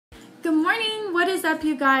Good morning, what is up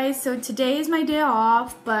you guys? So today is my day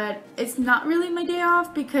off, but it's not really my day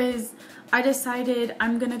off because I decided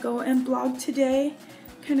I'm gonna go and vlog today,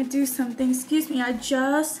 kind of do something. Excuse me, I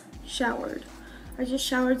just showered.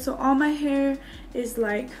 So all my hair is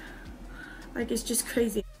like it's just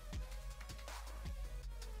crazy.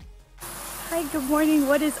 Hi, good morning,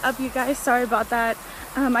 what is up you guys? Sorry about that.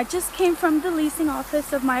 I just came from the leasing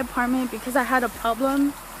office of my apartment because I had a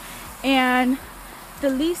problem, and the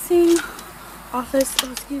leasing office,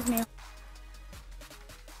 oh excuse me,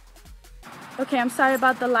 okay, I'm sorry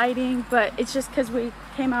about the lighting, but it's just because we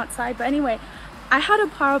came outside. But anyway, I had a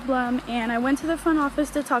problem and I went to the front office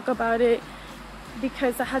to talk about it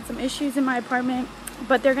because I had some issues in my apartment,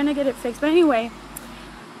 but they're gonna get it fixed. But anyway,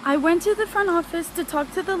 I went to the front office to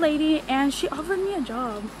talk to the lady and she offered me a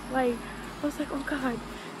job. Like, I was like, oh god.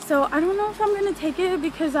 So I don't know if I'm gonna take it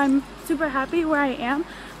because I'm super happy where I am,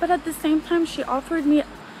 but at the same time she offered me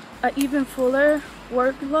an even fuller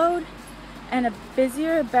workload and a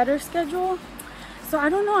busier, better schedule. So I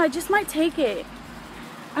don't know, I just might take it.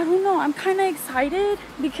 I don't know, I'm kind of excited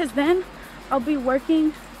because then I'll be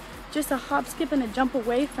working just a hop, skip, and a jump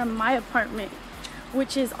away from my apartment,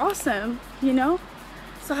 which is awesome, you know?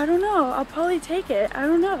 So I don't know, I'll probably take it. I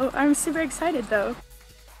don't know, I'm super excited though.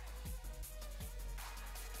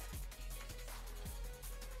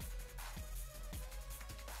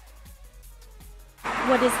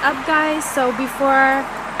 What is up guys? So before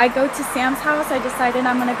I go to Sam's house, I decided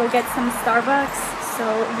I'm gonna go get some Starbucks. So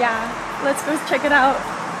yeah, let's go check it out.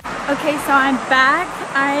 Okay, so I'm back.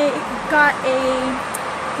 I got a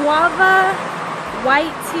guava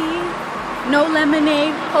white tea, no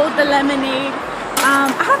lemonade, hold the lemonade.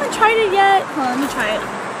 I haven't tried it yet. Hold on, let me try it.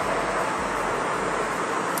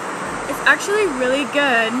 It's actually really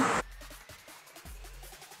good.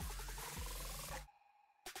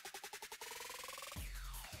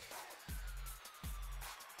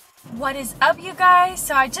 What is up you guys?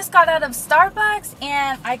 So I just got out of Starbucks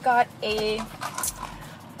and I got a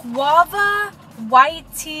guava white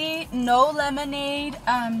tea, no lemonade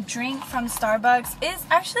drink from Starbucks. It's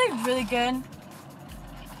actually really good.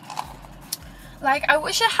 Like, I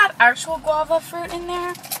wish it had actual guava fruit in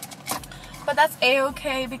there, but that's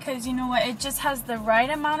a-okay because you know what, it just has the right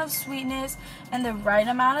amount of sweetness and the right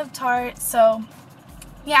amount of tart. So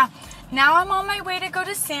yeah, now I'm on my way to go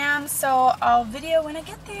to Sam's, so I'll video when I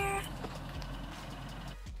get there.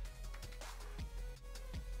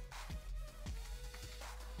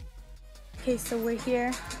 Okay, so we're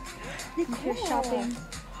here. Nicole. We're shopping.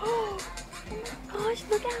 Oh my gosh,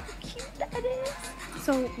 look how cute that is.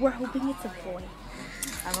 So we're hoping it's a boy.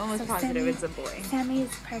 I'm almost positive it's a boy. Sammy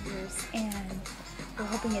is pregnant and we're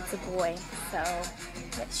hoping it's a boy. So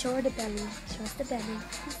let's show her the belly. Show us the belly.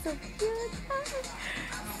 He's so cute.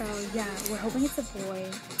 So yeah, we're hoping it's a boy.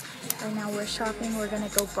 Right now we're shopping. We're gonna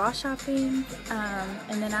go bra shopping.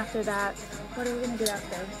 And then after that, what are we gonna do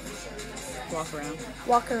after? Walk around.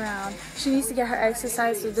 Walk around. She needs to get her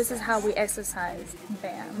exercise, so this is how we exercise.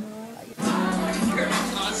 Bam.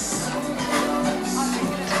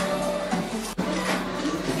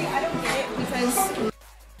 I don't get it because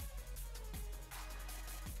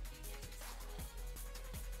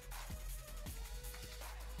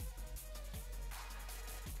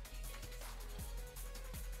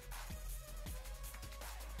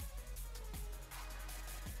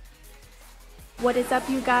what is up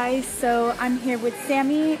you guys? So I'm here with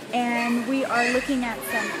Sammy and we are looking at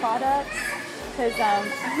some products because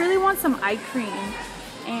I really want some eye cream.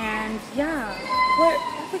 And yeah, what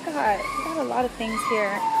we got a lot of things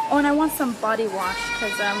here. Oh, and I want some body wash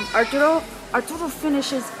because Arturo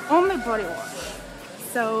finishes only body wash.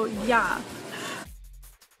 So yeah,